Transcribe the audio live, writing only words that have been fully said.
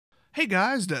Hey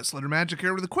guys, Deathslayer Magic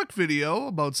here with a quick video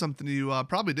about something you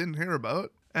probably didn't hear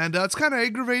about. And it's kind of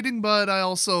aggravating, but I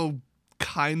also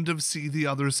kind of see the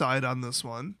other side on this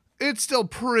one. It's still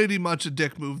pretty much a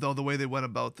dick move, though, the way they went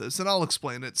about this, and I'll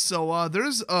explain it. So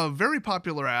there's a very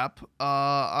popular app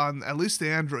on at least the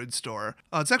Android store.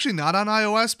 It's actually not on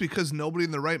iOS because nobody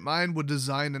in their right mind would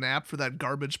design an app for that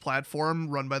garbage platform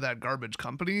run by that garbage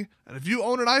company. And if you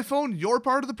own an iPhone, you're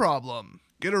part of the problem.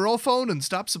 Get a real phone and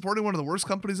stop supporting one of the worst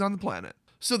companies on the planet.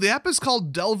 So the app is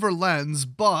called Delver Lens,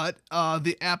 but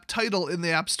the app title in the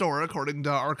App Store, according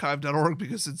to archive.org,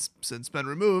 because it's since been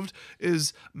removed,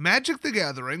 is Magic the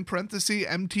Gathering,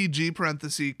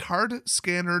 (MTG), Card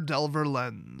Scanner Delver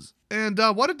Lens. And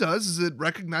what it does is it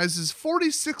recognizes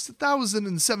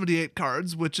 46,078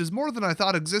 cards, which is more than I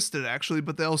thought existed, actually,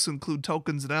 but they also include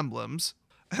tokens and emblems.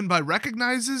 And by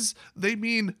recognizes, they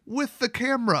mean with the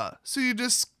camera. So you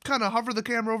just kind of hover the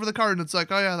camera over the card and it's like,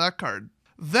 oh yeah, that card.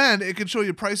 Then it can show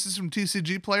you prices from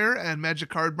TCG Player and Magic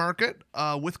Card Market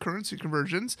with currency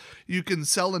conversions. You can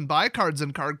sell and buy cards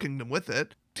in Card Kingdom with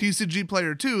it. TCG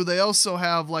Player 2, they also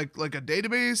have like a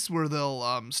database where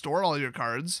they'll store all your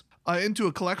cards into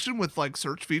a collection with like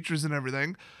search features and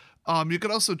everything. You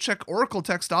can also check Oracle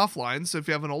text offline. So if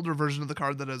you have an older version of the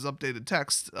card that has updated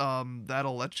text,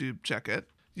 that'll let you check it.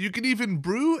 You can even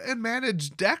brew and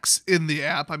manage decks in the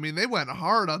app. I mean, they went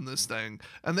hard on this thing.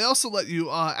 And they also let you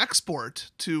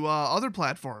export to other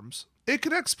platforms. It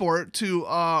can export to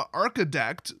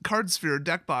Archidect, Cardsphere,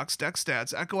 Deckbox,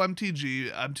 Deckstats, Echo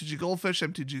MTG, MTG Goldfish,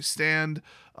 MTG Stand,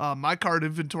 My Card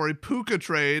Inventory, Puka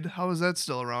Trade, how is that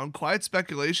still around? Quiet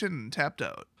Speculation, and Tapped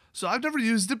Out. So I've never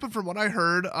used it, but from what I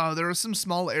heard, there are some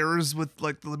small errors with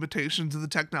like the limitations of the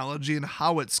technology and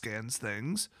how it scans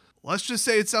things. Let's just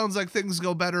say it sounds like things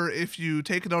go better if you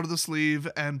take it out of the sleeve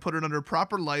and put it under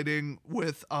proper lighting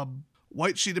with a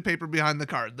white sheet of paper behind the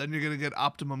card. Then you're going to get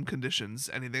optimum conditions.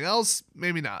 Anything else?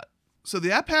 Maybe not. So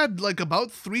the app had like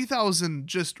about 3,000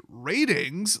 just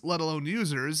ratings, let alone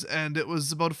users, and it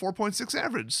was about a 4.6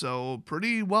 average. So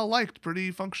pretty well liked,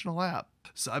 pretty functional app.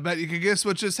 So I bet you can guess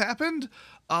what just happened.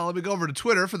 Let me go over to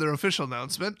Twitter for their official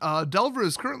announcement. Delver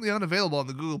is currently unavailable on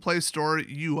the Google Play Store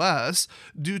US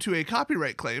due to a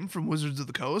copyright claim from Wizards of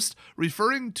the Coast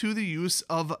referring to the use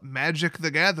of Magic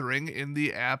the Gathering in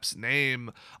the app's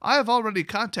name. I have already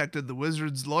contacted the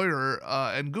Wizards lawyer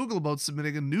and Google about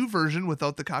submitting a new version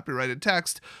without the copyrighted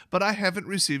text, but I haven't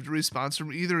received a response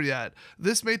from either yet.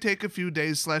 This may take a few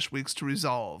days/weeks to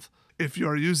resolve. If you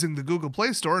are using the Google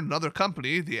Play Store, another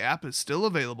company, the app is still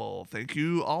available. Thank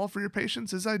you all for your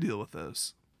patience as I deal with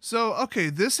this. So, okay,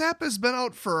 this app has been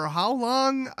out for how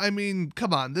long? I mean,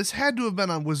 come on, this had to have been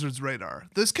on Wizards' radar.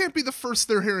 This can't be the first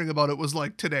they're hearing about it was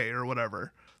like today or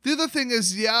whatever. The other thing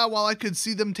is, yeah, while I could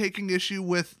see them taking issue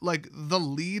with like the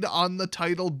lead on the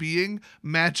title being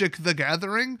Magic the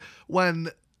Gathering, when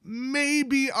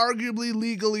maybe arguably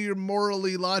legally or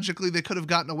morally logically they could have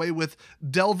gotten away with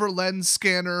Delver Lens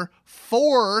Scanner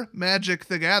for Magic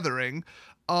the Gathering.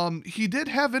 He did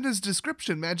have in his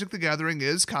description, Magic the Gathering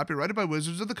is copyrighted by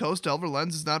Wizards of the Coast. Delver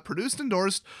Lens is not produced,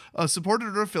 endorsed,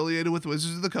 supported, or affiliated with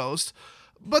Wizards of the Coast.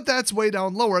 But that's way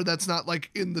down lower. That's not like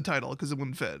in the title because it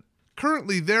wouldn't fit.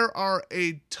 Currently, there are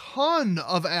a ton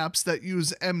of apps that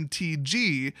use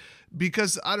MTG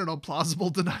because, I don't know, plausible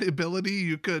deniability.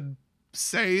 You could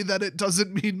say that it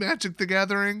doesn't mean Magic the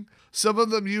Gathering. Some of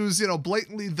them use,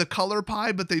 blatantly the color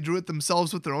pie, but they drew it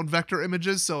themselves with their own vector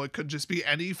images, so it could just be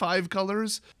any 5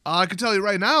 colors. I can tell you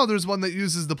right now, there's one that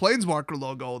uses the Planeswalker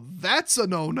logo. That's a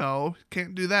no-no.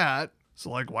 Can't do that. So,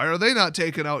 like, why are they not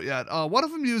taken out yet? One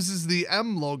of them uses the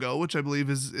M logo, which I believe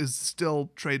is still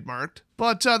trademarked.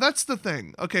 But that's the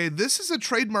thing. Okay, this is a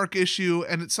trademark issue,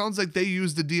 and it sounds like they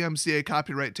used the DMCA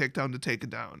copyright takedown to take it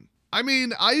down. I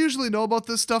mean, I usually know about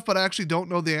this stuff, but I actually don't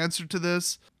know the answer to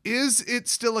this. Is it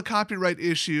still a copyright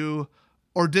issue,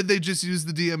 or did they just use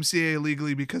the DMCA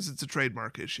illegally because it's a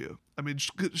trademark issue? I mean,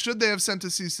 should they have sent a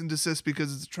cease and desist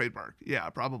because it's a trademark? Yeah,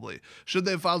 probably. Should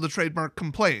they have filed a trademark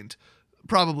complaint?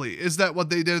 Probably. Is that what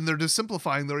they did and they're just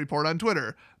simplifying the report on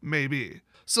Twitter? Maybe.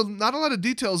 So not a lot of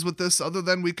details with this other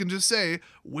than we can just say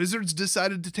Wizards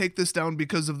decided to take this down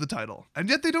because of the title. And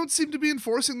yet they don't seem to be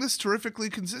enforcing this terrifically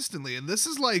consistently. And this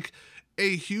is like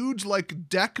a huge like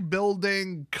deck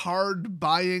building, card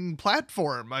buying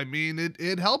platform. I mean,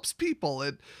 it helps people.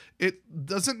 It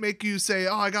doesn't make you say,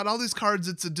 oh, I got all these cards,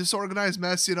 it's a disorganized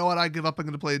mess, you know what, I give up, I'm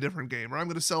going to play a different game, or I'm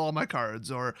going to sell all my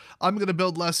cards, or I'm going to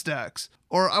build less decks,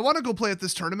 or I want to go play at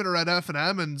this tournament or at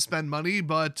F&M and spend money,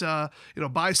 but,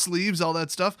 buy sleeves, all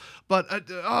that stuff, but,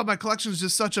 my collection is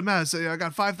just such a mess. I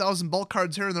got 5,000 bulk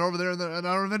cards here and they're over there, and I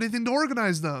don't have anything to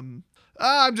organize them.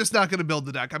 I'm just not going to build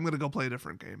the deck. I'm going to go play a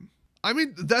different game. I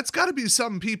mean, that's got to be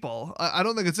some people. I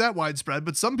don't think it's that widespread,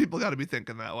 but some people got to be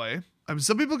thinking that way. I mean,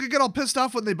 some people could get all pissed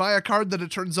off when they buy a card that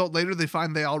it turns out later they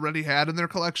find they already had in their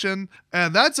collection.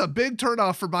 And that's a big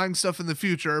turnoff for buying stuff in the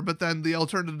future. But then the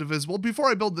alternative is, well, before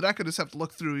I build the deck, I just have to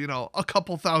look through, a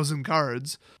couple thousand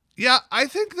cards. Yeah, I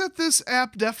think that this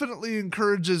app definitely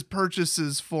encourages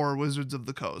purchases for Wizards of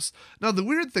the Coast. Now, the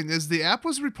weird thing is the app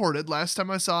was reported last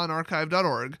time I saw on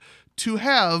archive.org to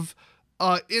have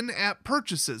in-app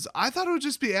purchases. I thought it would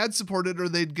just be ad-supported, or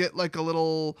they'd get like a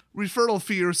little referral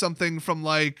fee or something from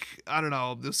like, I don't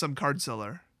know, some card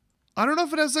seller. I don't know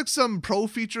if it has like some pro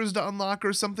features to unlock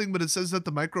or something, but it says that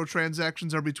the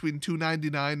microtransactions are between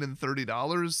 $2.99 and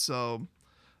 $30, so...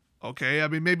 Okay, I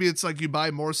mean, maybe it's like you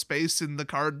buy more space in the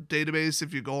card database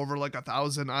if you go over like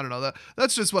 1,000. I don't know.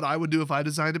 That's just what I would do if I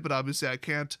designed it, but obviously I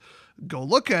can't go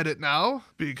look at it now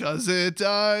because it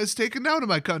is taken down in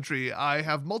my country. I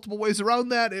have multiple ways around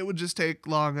that. It would just take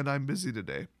long, and I'm busy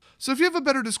today. So if you have a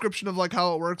better description of like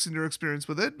how it works and your experience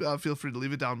with it, feel free to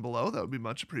leave it down below. That would be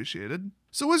much appreciated.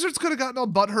 So Wizards could have gotten all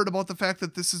butthurt about the fact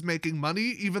that this is making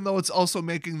money, even though it's also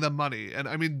making them money. And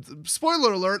I mean,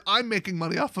 spoiler alert, I'm making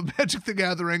money off of Magic the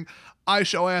Gathering. I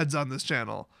show ads on this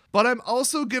channel. But I'm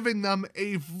also giving them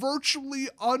a virtually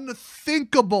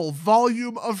unthinkable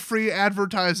volume of free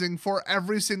advertising for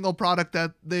every single product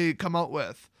that they come out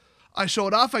with. I show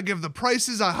it off, I give the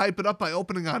prices, I hype it up by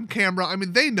opening on camera. I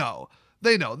mean, they know.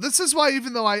 They know. This is why,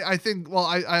 even though I think, well,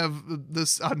 I have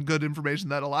this on good information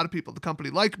that a lot of people at the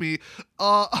company like me,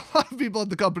 a lot of people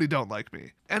at the company don't like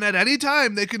me. And at any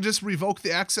time, they can just revoke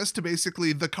the access to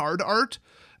basically the card art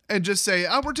and just say,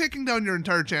 oh, we're taking down your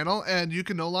entire channel and you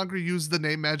can no longer use the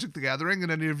name Magic the Gathering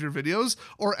in any of your videos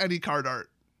or any card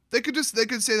art. They could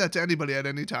say that to anybody at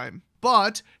any time.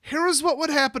 But here is what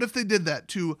would happen if they did that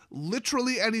to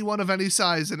literally anyone of any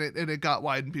size and it got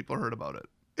wide and people heard about it.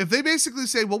 If they basically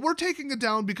say, well, we're taking it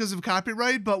down because of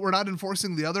copyright, but we're not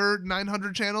enforcing the other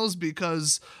 900 channels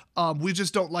because we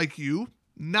just don't like you,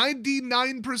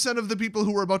 99% of the people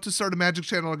who are about to start a Magic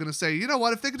channel are going to say, you know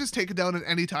what, if they could just take it down at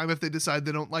any time if they decide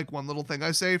they don't like one little thing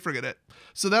I say, forget it.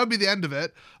 So that would be the end of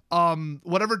it.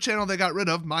 Whatever channel they got rid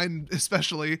of, mine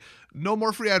especially, no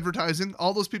more free advertising.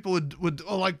 All those people would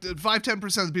like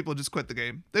 5-10% of the people would just quit the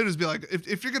game. They'd just be like,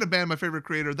 if you're going to ban my favorite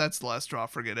creator, that's the last straw,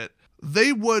 forget it.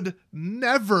 They would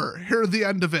never hear the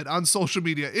end of it on social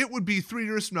media. It would be 3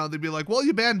 years from now. They'd be like, well,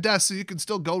 you banned Death, so you can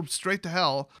still go straight to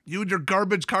hell. You and your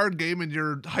garbage card game and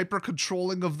your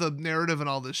hyper-controlling of the narrative and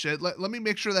all this shit. Let me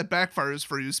make sure that backfires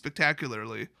for you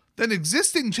spectacularly. Then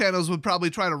existing channels would probably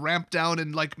try to ramp down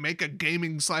and like make a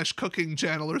gaming/cooking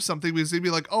channel or something because they'd be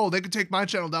like, oh, they could take my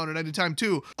channel down at any time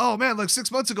too. Oh man, like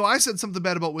 6 months ago I said something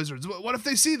bad about Wizards. What if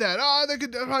they see that? Oh,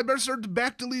 I better start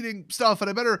back deleting stuff and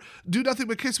I better do nothing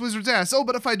but kiss Wizards' ass. Oh,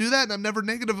 but if I do that and I'm never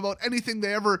negative about anything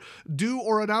they ever do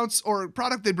or announce or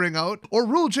product they bring out or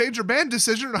rule change or ban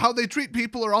decision or how they treat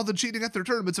people or all the cheating at their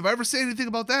tournaments, if I ever say anything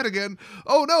about that again,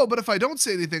 oh no, but if I don't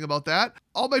say anything about that,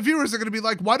 all my viewers are going to be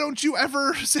like, why don't you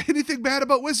ever say anything bad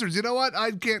about Wizards? You know what?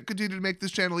 I can't continue to make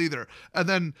this channel either. And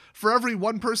then for every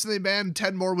one person they banned,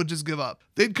 10 more would just give up.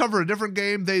 They'd cover a different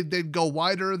game. They'd go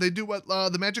wider. They'd do what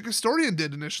the Magic Historian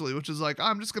did initially, which is like,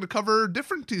 I'm just going to cover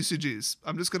different TCGs.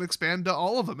 I'm just going to expand to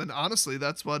all of them. And honestly,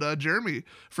 that's what Jeremy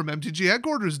from MTG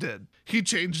Headquarters did. He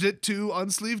changed it to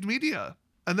Unsleeved Media.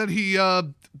 And then he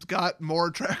got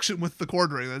more traction with the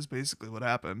cord ring. That's basically what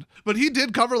happened. But he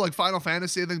did cover like Final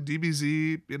Fantasy, I think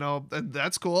DBZ, and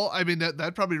that's cool. I mean,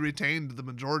 that probably retained the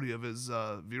majority of his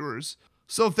viewers.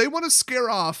 So if they want to scare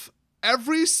off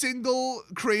every single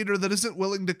creator that isn't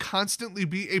willing to constantly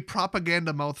be a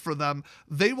propaganda mouth for them,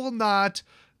 they will not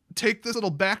take this little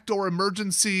backdoor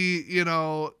emergency,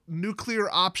 nuclear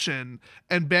option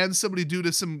and ban somebody due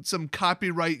to some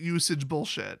copyright usage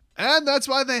bullshit. And that's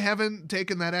why they haven't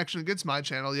taken that action against my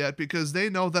channel yet, because they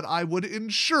know that I would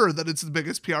ensure that it's the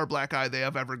biggest PR black eye they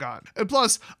have ever gotten. And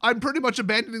plus, I'm pretty much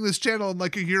abandoning this channel in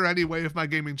like a year anyway if my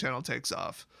gaming channel takes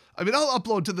off. I mean, I'll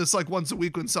upload to this like once a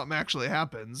week when something actually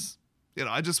happens.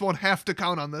 I just won't have to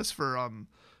count on this for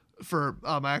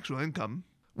my actual income.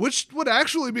 Which would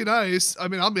actually be nice. I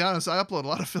mean, I'll be honest, I upload a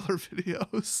lot of filler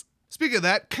videos. Speaking of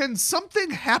that, can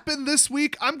something happen this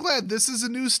week? I'm glad this is a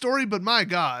news story, but my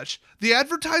gosh. The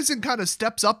advertising kind of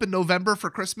steps up in November for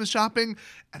Christmas shopping,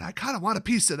 and I kind of want a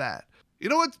piece of that. You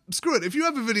know what? Screw it. If you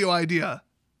have a video idea,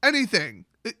 anything,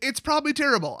 it's probably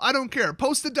terrible. I don't care.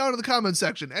 Post it down in the comment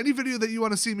section. Any video that you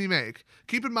want to see me make.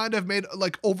 Keep in mind I've made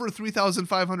like over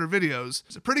 3,500 videos.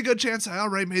 There's a pretty good chance I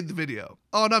already made the video.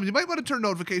 Oh no, you might want to turn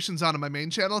notifications on my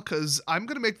main channel because I'm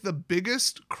going to make the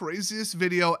biggest, craziest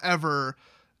video ever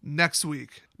next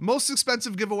week. Most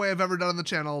expensive giveaway I've ever done on the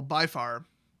channel by far.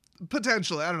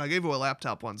 Potentially. I don't know. I gave away a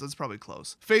laptop once. That's probably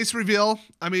close. Face reveal.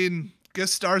 I mean,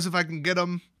 guest stars if I can get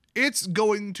them. It's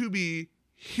going to be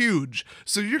huge.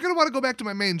 So you're going to want to go back to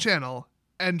my main channel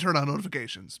and turn on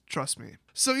notifications. Trust me.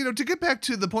 So, to get back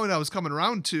to the point I was coming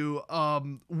around to,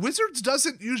 Wizards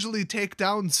doesn't usually take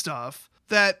down stuff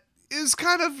that is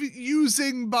kind of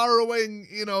borrowing,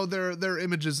 their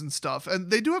images and stuff. And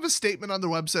they do have a statement on their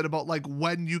website about like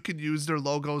when you can use their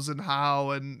logos and how,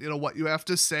 and what you have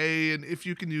to say and if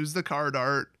you can use the card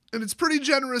art. And it's pretty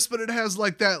generous, but it has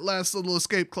like that last little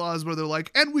escape clause where they're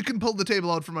like, and we can pull the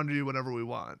table out from under you whenever we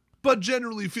want. But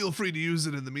generally feel free to use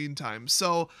it in the meantime.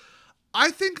 So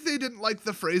I think they didn't like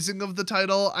the phrasing of the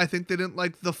title. I think they didn't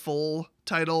like the full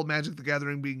title, Magic the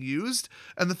Gathering, being used.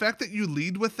 And the fact that you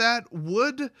lead with that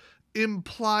would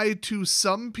imply to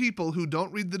some people who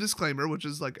don't read the disclaimer, which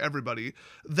is like everybody,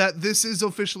 that this is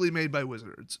officially made by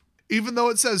Wizards, even though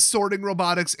it says Sorting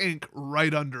Robotics Inc.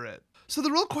 right under it. So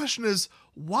the real question is,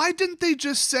 why didn't they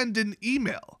just send an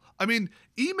email? I mean,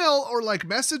 email or like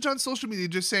message on social media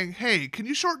just saying, hey, can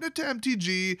you shorten it to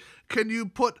MTG? Can you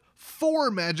put for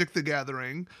Magic the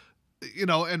Gathering,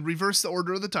 and reverse the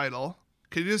order of the title?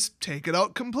 Can you just take it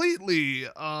out completely?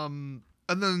 And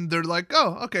then they're like,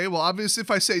 oh, okay, well, obviously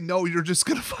if I say no, you're just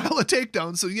going to file a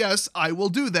takedown. So yes, I will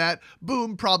do that.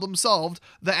 Boom, problem solved.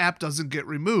 The app doesn't get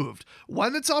removed.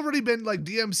 When it's already been like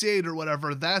DMCA'd or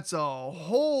whatever, that's a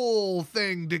whole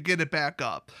thing to get it back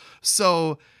up.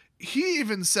 So he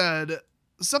even said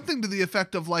something to the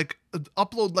effect of like,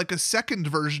 upload like a second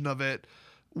version of it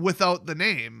without the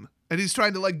name. And he's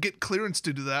trying to like get clearance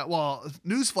to do that. Well,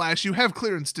 newsflash, you have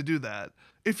clearance to do that.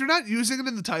 If you're not using it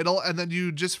in the title and then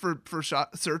you just for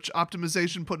search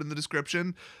optimization put in the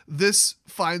description, this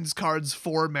finds cards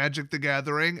for Magic the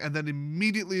Gathering and then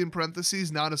immediately in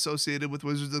parentheses, not associated with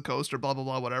Wizards of the Coast or blah, blah,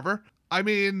 blah, whatever. I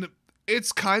mean,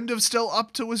 it's kind of still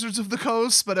up to Wizards of the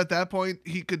Coast, but at that point,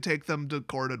 he could take them to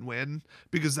court and win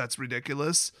because that's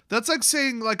ridiculous. That's like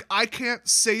saying, like, I can't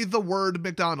say the word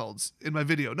McDonald's in my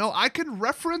video. No, I can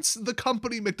reference the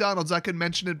company McDonald's. I can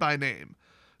mention it by name.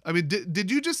 I mean,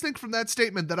 did you just think from that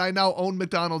statement that I now own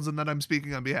McDonald's and that I'm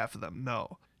speaking on behalf of them?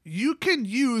 No. You can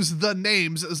use the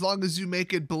names as long as you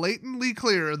make it blatantly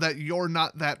clear that you're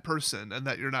not that person and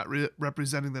that you're not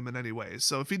representing them in any way.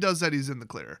 So if he does that, he's in the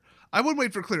clear. I wouldn't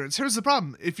wait for clearance. Here's the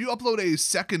problem. If you upload a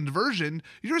second version,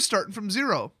 you're starting from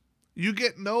zero. You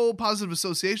get no positive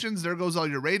associations. There goes all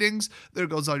your ratings. There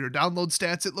goes all your download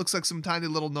stats. It looks like some tiny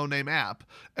little no-name app.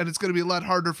 And it's going to be a lot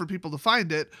harder for people to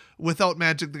find it without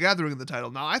Magic the Gathering in the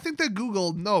title. Now, I think that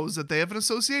Google knows that they have an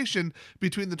association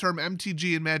between the term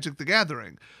MTG and Magic the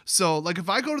Gathering. So, like, if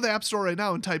I go to the App Store right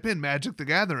now and type in Magic the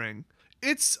Gathering,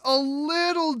 it's a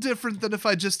little different than if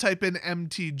I just type in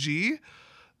MTG.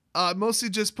 Mostly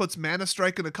just puts Mana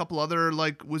Strike and a couple other,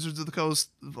 like, Wizards of the Coast,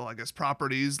 well, I guess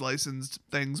properties, licensed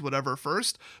things, whatever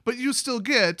first. But you still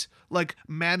get, like,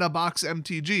 Mana Box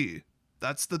MTG.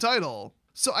 That's the title.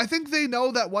 So I think they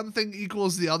know that one thing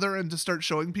equals the other and to start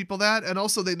showing people that. And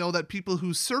also they know that people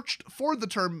who searched for the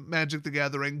term Magic the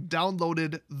Gathering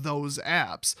downloaded those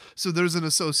apps. So there's an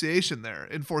association there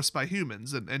enforced by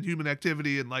humans and human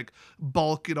activity and, like,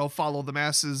 bulk, follow the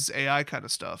masses AI kind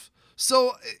of stuff.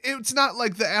 So it's not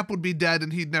like the app would be dead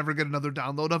and he'd never get another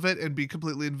download of it and be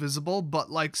completely invisible, but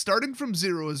like starting from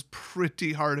zero is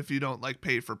pretty hard if you don't like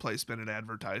pay for placement and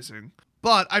advertising.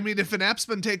 But I mean, if an app's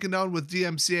been taken down with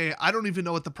DMCA, I don't even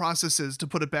know what the process is to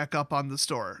put it back up on the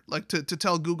store. Like to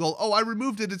tell Google, oh, I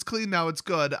removed it, it's clean now, it's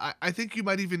good. I think you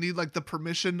might even need like the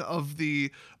permission of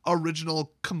the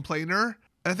original complainer.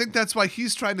 I think that's why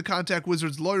he's trying to contact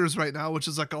Wizards lawyers right now, which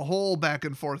is like a whole back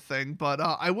and forth thing. But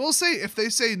I will say, if they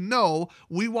say, no,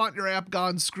 we want your app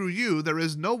gone, screw you, there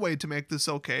is no way to make this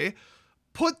okay,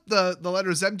 put the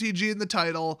letters MTG in the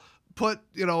title, put,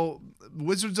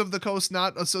 Wizards of the Coast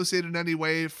not associated in any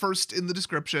way first in the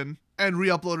description, and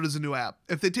re-upload it as a new app.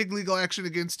 If they take legal action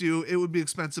against you, it would be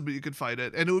expensive, but you could fight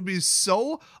it. And it would be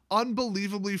so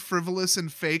unbelievably frivolous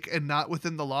and fake and not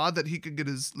within the law that he could get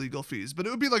his legal fees. But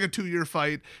it would be like a 2-year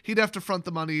fight. He'd have to front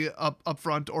the money up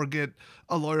front or get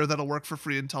a lawyer that'll work for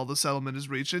free until the settlement is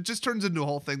reached. It just turns into a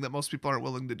whole thing that most people aren't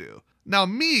willing to do. Now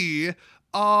me,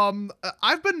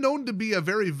 I've been known to be a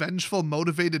very vengeful,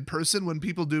 motivated person when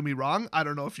people do me wrong. I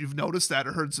don't know if you've noticed that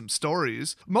or heard some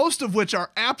stories, most of which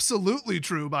are absolutely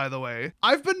true, by the way.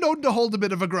 I've been known to hold a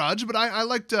bit of a grudge, but I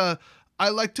like to I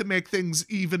like to make things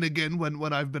even again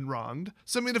when I've been wronged.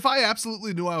 So, I mean, if I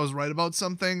absolutely knew I was right about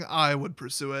something, I would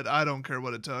pursue it. I don't care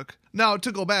what it took. Now,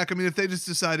 to go back, I mean, if they just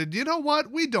decided, you know what,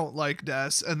 we don't like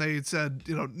Des, and they said,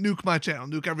 you know, nuke my channel,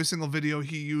 nuke every single video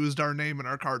he used our name in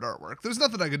our card artwork. There's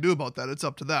nothing I can do about that. It's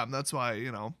up to them. That's why,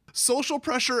 you know, social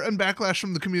pressure and backlash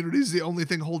from the community is the only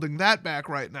thing holding that back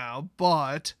right now.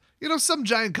 But, you know, some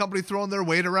giant company throwing their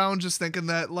weight around just thinking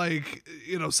that, like,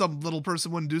 you know, some little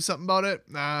person wouldn't do something about it.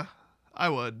 Nah, I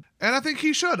would. And I think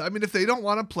he should. I mean, if they don't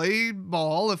want to play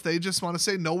ball, if they just want to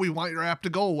say, no, we want your app to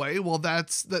go away, well,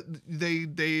 that's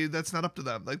not up to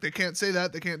them. Like, they can't say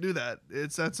that. They can't do that.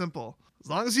 It's that simple. As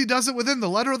long as he does it within the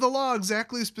letter of the law,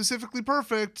 exactly, specifically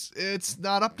perfect, it's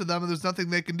not up to them, and there's nothing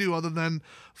they can do other than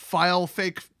file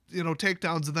fake, you know,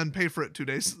 takedowns and then pay for it 2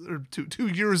 days or 2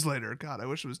 years later. God, I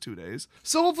wish it was 2 days.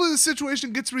 So hopefully the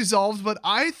situation gets resolved, but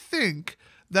I think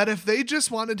that if they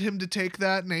just wanted him to take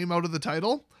that name out of the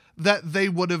title, that they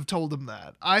would have told him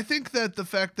that. I think that the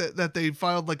fact that they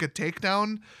filed like a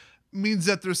takedown means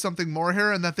that there's something more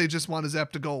here and that they just want his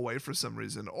app to go away for some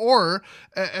reason. Or,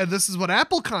 and this is what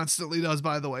Apple constantly does,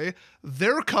 by the way,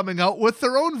 they're coming out with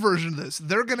their own version of this.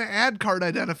 They're going to add card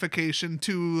identification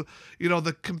to, you know,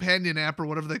 the companion app or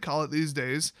whatever they call it these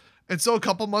days. And so a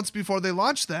couple months before they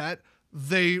launch that,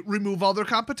 they remove all their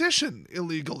competition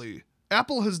illegally.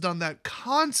 Apple has done that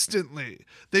constantly.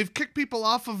 They've kicked people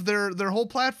off of their whole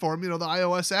platform, you know, the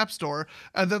iOS App Store,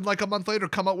 and then like a month later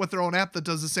come out with their own app that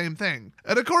does the same thing.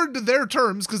 And according to their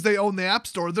terms, because they own the App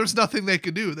Store, there's nothing they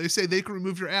can do. They say they can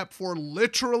remove your app for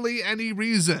literally any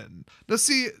reason. Now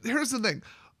see, here's the thing.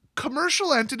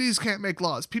 Commercial entities can't make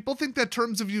laws. People think that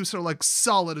terms of use are like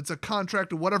solid. It's a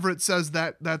contract or whatever it says,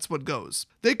 that's what goes.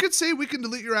 They could say we can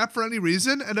delete your app for any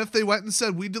reason. And if they went and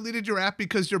said we deleted your app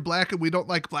because you're black and we don't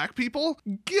like black people,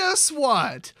 guess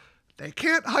what? They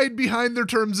can't hide behind their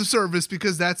terms of service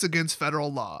because that's against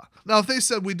federal law. Now, if they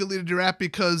said we deleted your app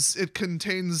because it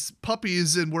contains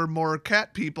puppies and we're more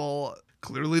cat people,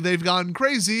 clearly they've gone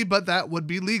crazy, but that would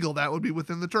be legal. That would be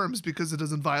within the terms because it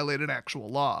doesn't violate an actual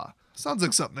law. Sounds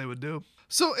like something they would do.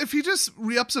 So if he just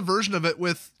re-ups a version of it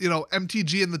with, you know,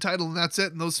 MTG in the title and that's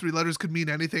it, and those 3 letters could mean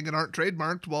anything and aren't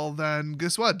trademarked, well then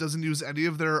guess what? Doesn't use any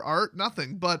of their art,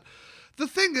 nothing. But the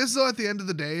thing is though, at the end of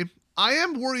the day, I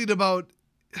am worried about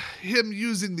him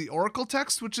using the Oracle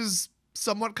text, which is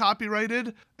somewhat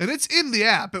copyrighted, and it's in the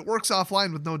app. It works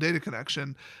offline with no data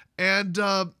connection. And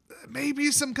maybe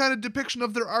some kind of depiction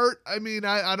of their art. I mean,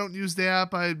 I don't use the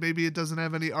app. Maybe it doesn't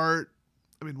have any art.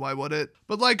 I mean, why would it?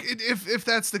 But like, if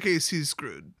that's the case, he's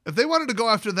screwed. If they wanted to go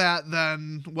after that,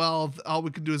 then, well, all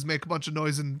we can do is make a bunch of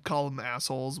noise and call them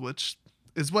assholes, which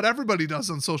is what everybody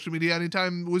does on social media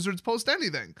anytime Wizards post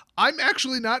anything. I'm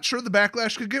actually not sure the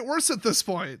backlash could get worse at this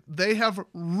point. They have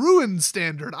ruined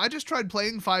Standard. I just tried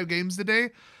playing 5 games today.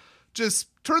 Just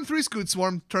turn 3 Scoot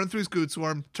Swarm, turn 3 Scoot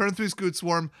Swarm, turn 3 Scoot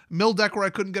Swarm, mill deck where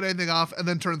I couldn't get anything off, and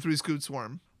then turn 3 Scoot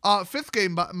Swarm. 5th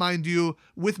game, mind you,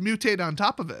 with Mutate on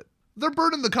top of it. They're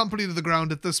burning the company to the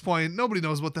ground at this point. Nobody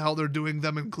knows what the hell they're doing,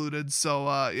 them included.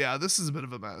 So, yeah, this is a bit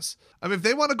of a mess. I mean, if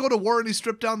they want to go to war and he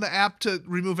stripped down the app to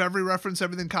remove every reference,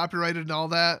 everything copyrighted and all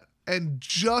that, and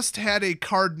just had a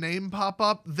card name pop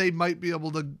up, they might be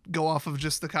able to go off of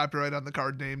just the copyright on the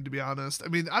card name, to be honest. I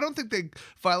mean, I don't think they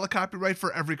file a copyright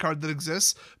for every card that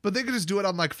exists, but they could just do it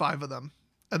on like 5 of them.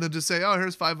 And then just say, oh,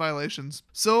 here's 5 violations.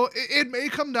 So it may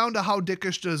come down to how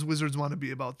dickish does Wizards want to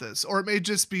be about this. Or it may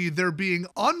just be they're being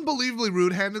unbelievably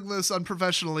rude, handling this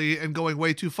unprofessionally, and going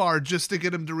way too far just to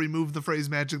get him to remove the phrase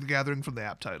Magic the Gathering from the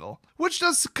app title. Which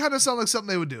does kind of sound like something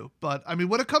they would do. But, I mean,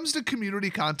 when it comes to community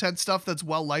content stuff that's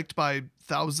well-liked by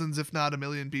thousands, if not 1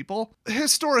 million people,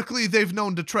 historically, they've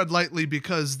known to tread lightly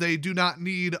because they do not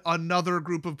need another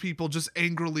group of people just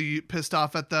angrily pissed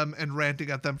off at them and ranting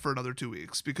at them for another 2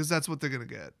 weeks, because that's what they're going to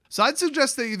get. So I'd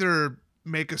suggest they either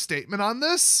make a statement on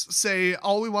this, say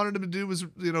all we wanted him to do was,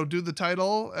 you know, do the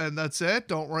title and that's it.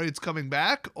 Don't worry, it's coming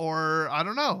back. Or I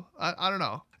don't know. I don't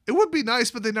know. It would be nice,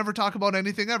 but they never talk about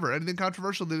anything ever. Anything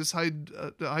controversial, they just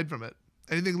hide from it.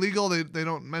 Anything legal, they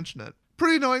don't mention it.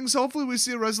 Pretty annoying, so hopefully we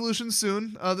see a resolution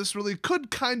soon. This really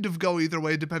could kind of go either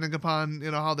way depending upon,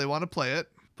 you know, how they want to play it.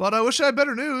 But I wish I had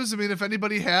better news. I mean, if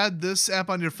anybody had this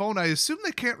app on your phone, I assume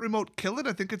they can't remote kill it.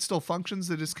 I think it still functions.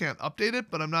 They just can't update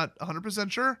it, but I'm not 100%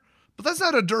 sure. But that's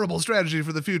not a durable strategy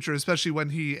for the future, especially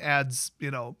when he adds,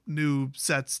 new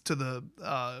sets to the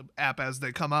app as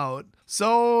they come out.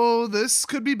 So this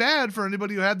could be bad for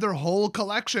anybody who had their whole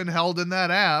collection held in that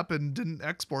app and didn't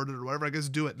export it or whatever. I guess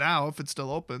do it now if it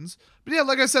still opens. But yeah,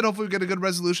 like I said, hopefully we get a good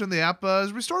resolution. The app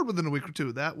is restored within a week or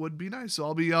two. That would be nice. So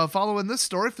I'll be following this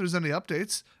story if there's any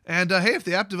updates. And hey, if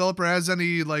the app developer has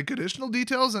any additional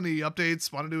details, any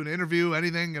updates, want to do an interview,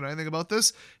 anything, anything about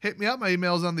this, hit me up. My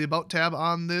email's on the About tab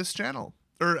on this channel.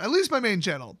 Or at least my main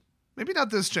channel. Maybe not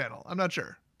this channel. I'm not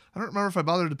sure. I don't remember if I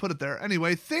bothered to put it there.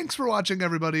 Anyway, thanks for watching,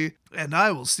 everybody, and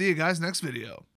I will see you guys next video.